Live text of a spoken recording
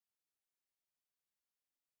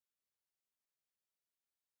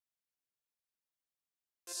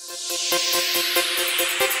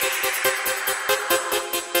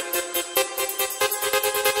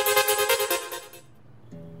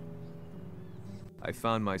I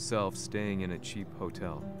found myself staying in a cheap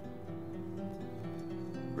hotel.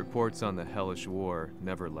 Reports on the hellish war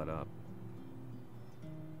never let up.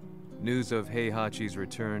 News of Heihachi's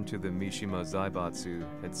return to the Mishima Zaibatsu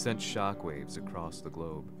had sent shockwaves across the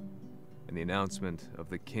globe, and the announcement of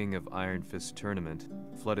the King of Iron Fist tournament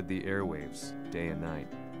flooded the airwaves day and night.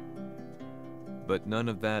 But none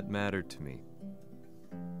of that mattered to me.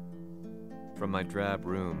 From my drab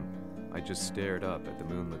room, I just stared up at the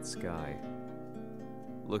moonlit sky,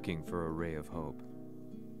 looking for a ray of hope.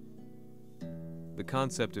 The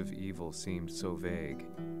concept of evil seemed so vague.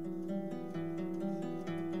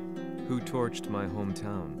 Who torched my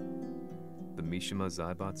hometown? The Mishima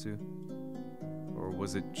Zaibatsu? Or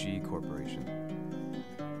was it G Corporation?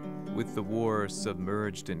 With the war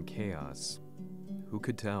submerged in chaos, who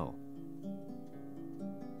could tell?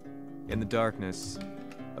 In the darkness,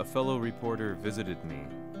 a fellow reporter visited me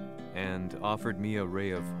and offered me a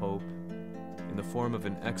ray of hope in the form of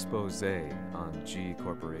an expose on G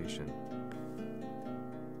Corporation.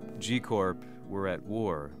 G Corp were at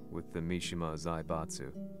war with the Mishima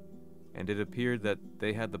Zaibatsu, and it appeared that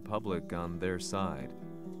they had the public on their side.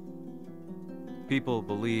 People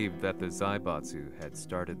believed that the Zaibatsu had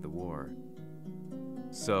started the war,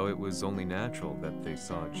 so it was only natural that they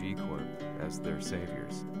saw G Corp as their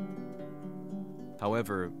saviors.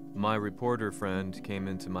 However, my reporter friend came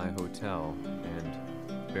into my hotel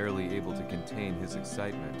and, barely able to contain his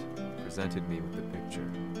excitement, presented me with the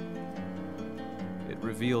picture. It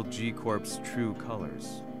revealed G Corp's true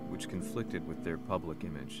colors, which conflicted with their public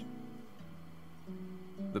image.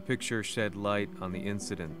 The picture shed light on the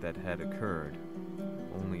incident that had occurred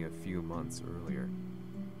only a few months earlier.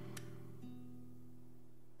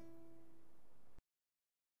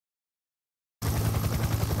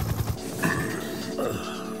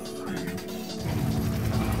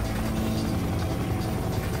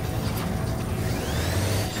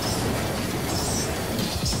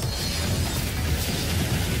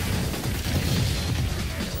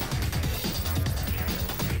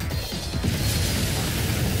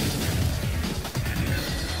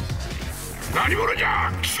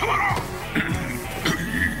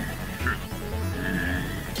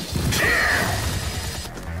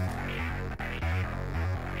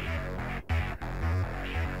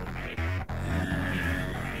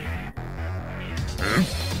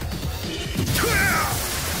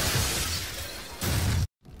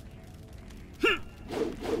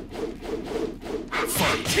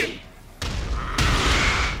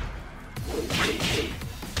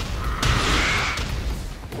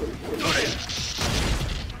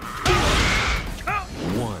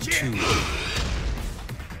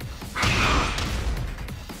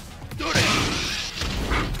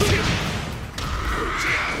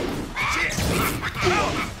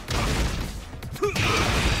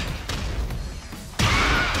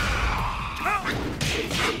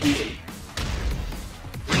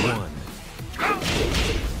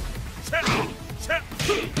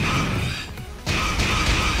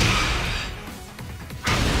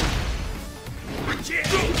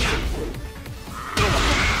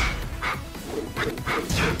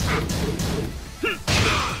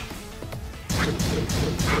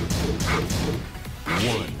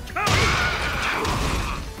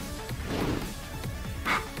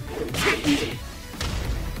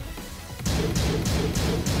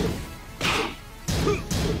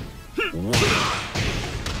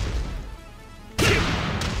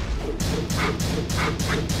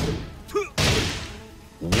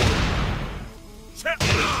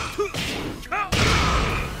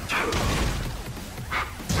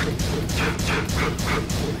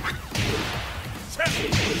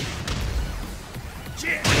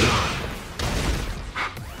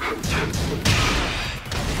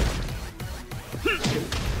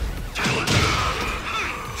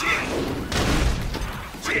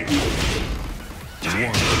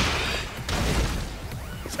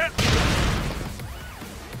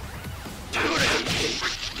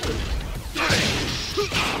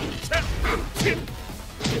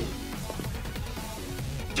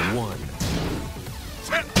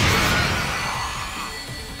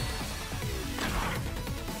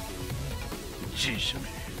 G 社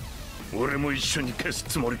め、俺も一緒に消す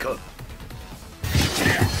つもりか。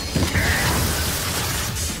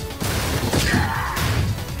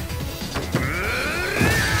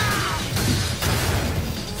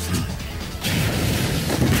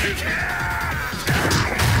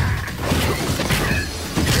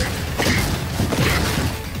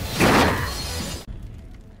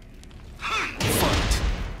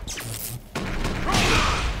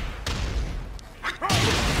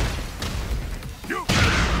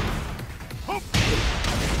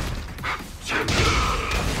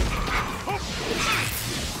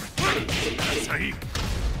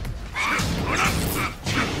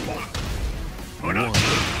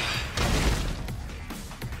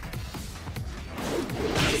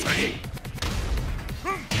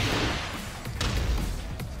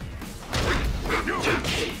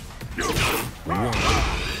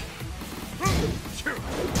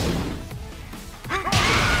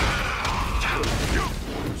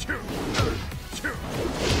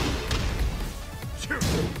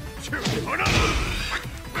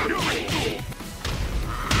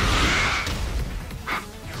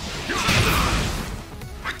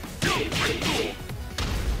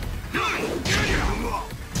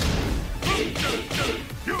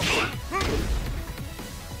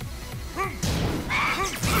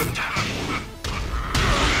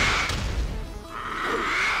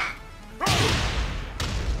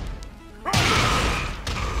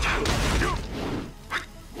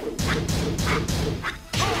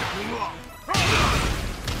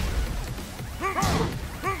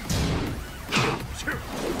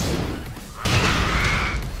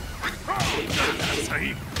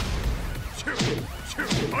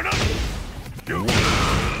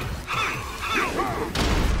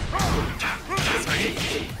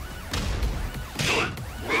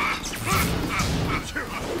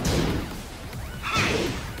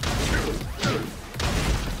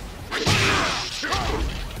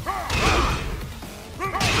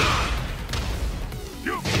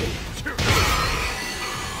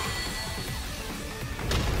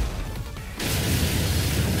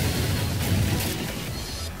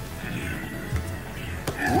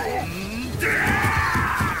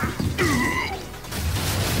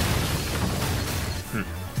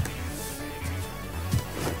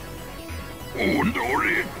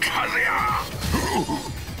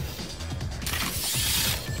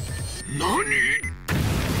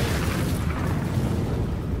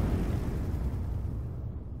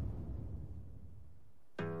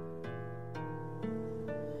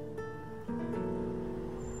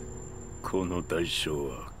この代償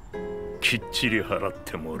はきっちり払っ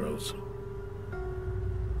てもらうぞ。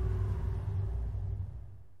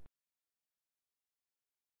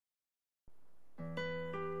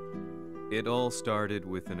It all started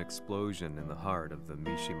with an explosion in the heart of the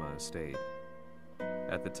Mishima estate.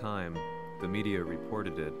 At the time, the media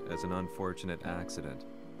reported it as an unfortunate accident.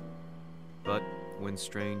 But when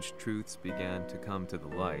strange truths began to come to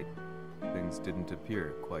the light, things didn't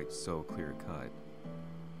appear quite so clear-cut.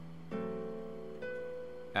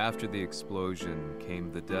 After the explosion came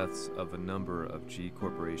the deaths of a number of G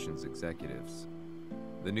Corporation's executives.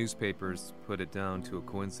 The newspapers put it down to a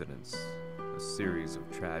coincidence, a series of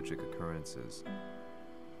tragic occurrences.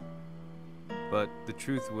 But the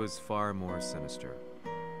truth was far more sinister.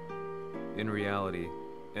 In reality,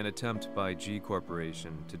 an attempt by G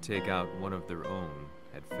Corporation to take out one of their own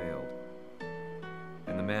had failed,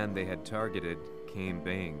 and the man they had targeted came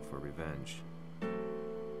baying for revenge.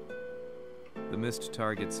 The missed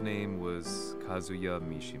target's name was Kazuya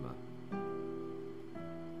Mishima.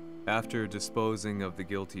 After disposing of the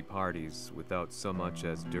guilty parties without so much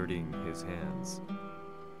as dirtying his hands,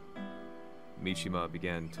 Mishima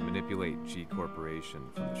began to manipulate G Corporation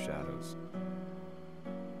from the shadows.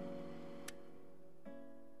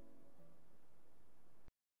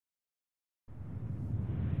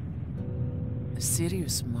 A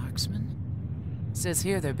serious marksman? Says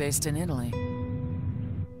here they're based in Italy.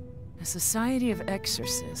 A society of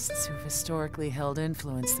exorcists who've historically held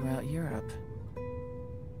influence throughout Europe.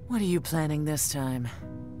 What are you planning this time?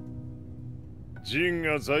 ジン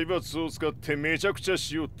が財閥を使ってめちゃくちゃ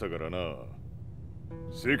しよったからな。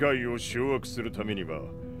世界を掌握するためには、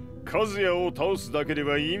カズヤを倒すだけで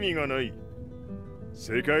は意味がない。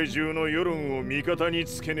世界中の世論を味方に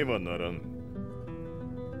つけねばならん。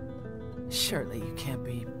Surely you can't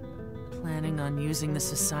be planning on using the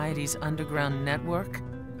society's underground network?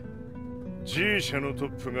 G 社のト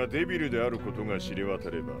ップがデビルであることが知れ渡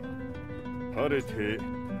れば、晴れて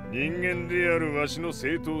人間であるわしの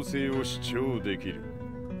正当性を主張できる。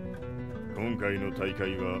今回の大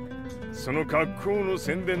会はその格好の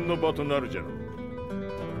宣伝の場となるじゃろう。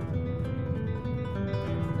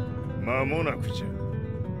間もなくじゃ。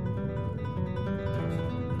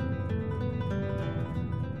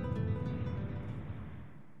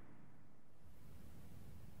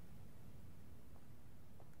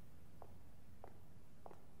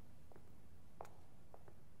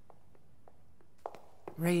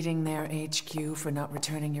Raiding their HQ for not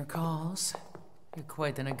returning your calls? You're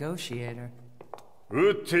quite the negotiator.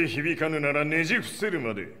 撃って響かぬならねじ伏せる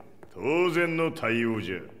まで当然の対応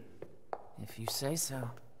じゃ。If you say so.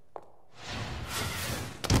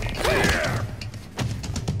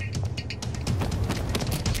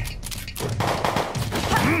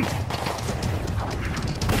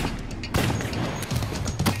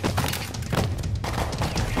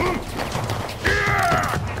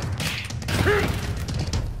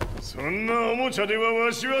 そんなおもちゃでは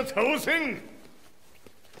わしは倒せん。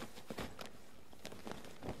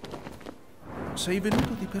 Sei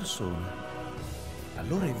venuto di persona.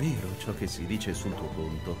 Allora è vero ciò che si dice sul tuo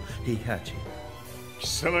conto, Heihachi. 貴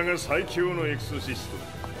様が最強のエクソシスト、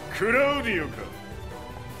クラウディオか。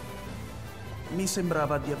 Mi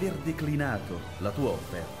sembrava di aver declinato la tua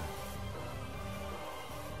offerta.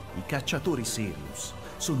 I cacciatori Sirius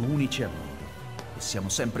sono unici al mondo e siamo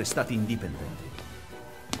sempre stati indipendenti.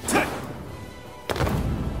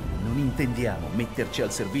 Non intendiamo metterci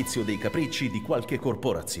al servizio dei capricci di qualche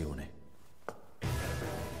corporazione.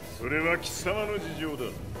 それは貴様の事情だ。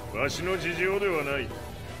わしの事情ではない。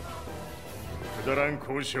くだらん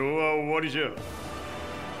交渉は終わりじゃ。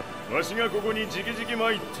わしがここに直々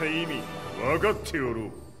参った意味分かっておろ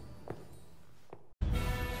う。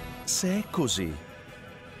 Se è così,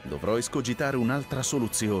 dovrò escogitare un'altra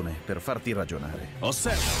soluzione per farti ragionare.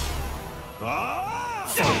 Osserva!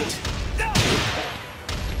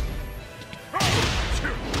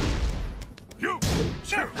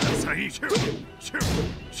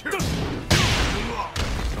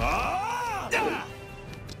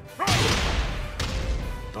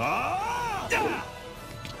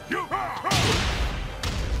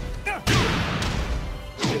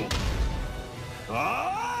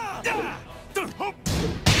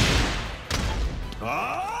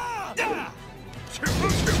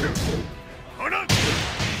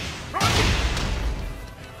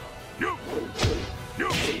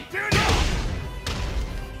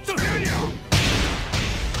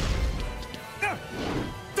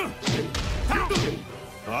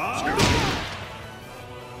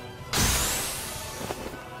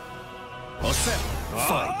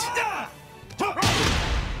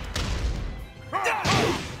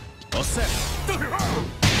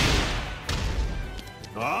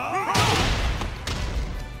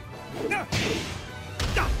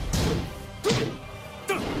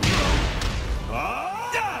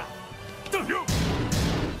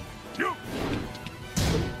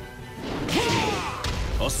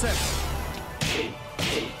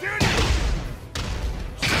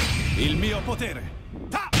 Il mio potere!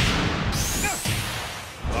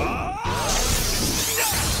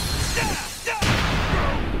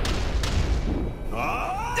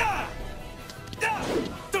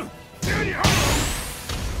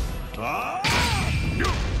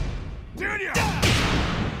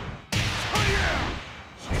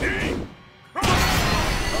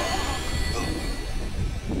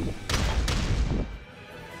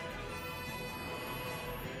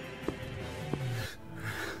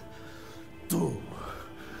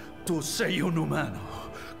 Tu sei un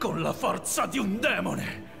umano con la forza di un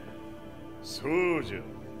demone. そうじ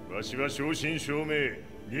ゃ。わしは正真正銘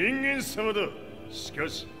人間様だ。しか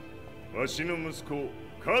しわしの息子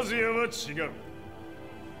和也は違う。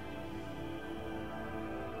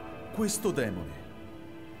 Questo demone,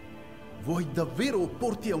 vuoi davvero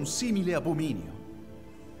opporti a un simile abominio?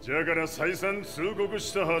 じゃから再三通告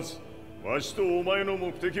したはず。わしとお前の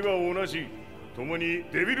目的は同じ。共に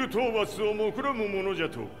デビル討伐を目論むものじゃ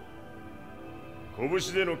と。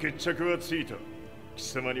拳での決着はついた。貴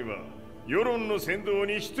様には世論の先導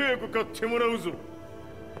に一役買ってもらうぞ。